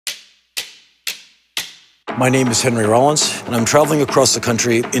My name is Henry Rollins, and I'm traveling across the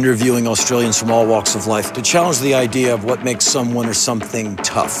country interviewing Australians from all walks of life to challenge the idea of what makes someone or something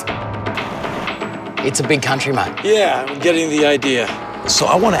tough. It's a big country, mate. Yeah, I'm getting the idea. So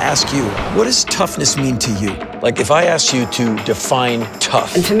I want to ask you, what does toughness mean to you? Like, if I ask you to define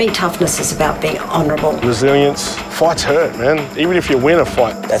tough. And for me, toughness is about being honourable. Resilience. Fights hurt, man. Even if you win a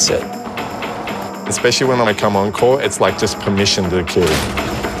fight. That's it. Especially when I come on court, it's like just permission to kill.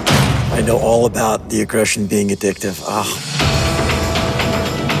 I know all about the aggression being addictive.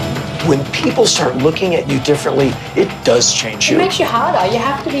 When people start looking at you differently, it does change you. It makes you harder. You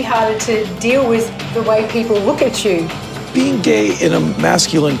have to be harder to deal with the way people look at you. Being gay in a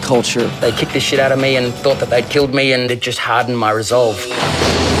masculine culture. They kicked the shit out of me and thought that they'd killed me, and it just hardened my resolve.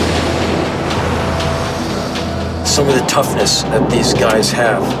 Some of the toughness that these guys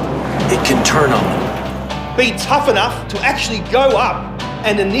have, it can turn on them. Be tough enough to actually go up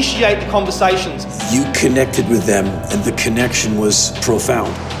and initiate the conversations. You connected with them, and the connection was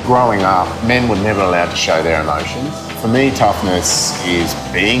profound. Growing up, men were never allowed to show their emotions. For me, toughness is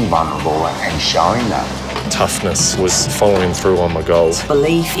being vulnerable and showing that. Toughness was following through on my goals.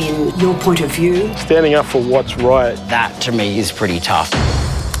 Belief in your point of view. Standing up for what's right. That, to me, is pretty tough.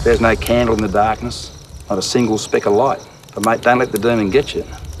 There's no candle in the darkness, not a single speck of light. But, mate, don't let the demon get you.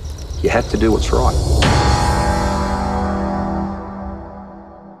 You have to do what's right.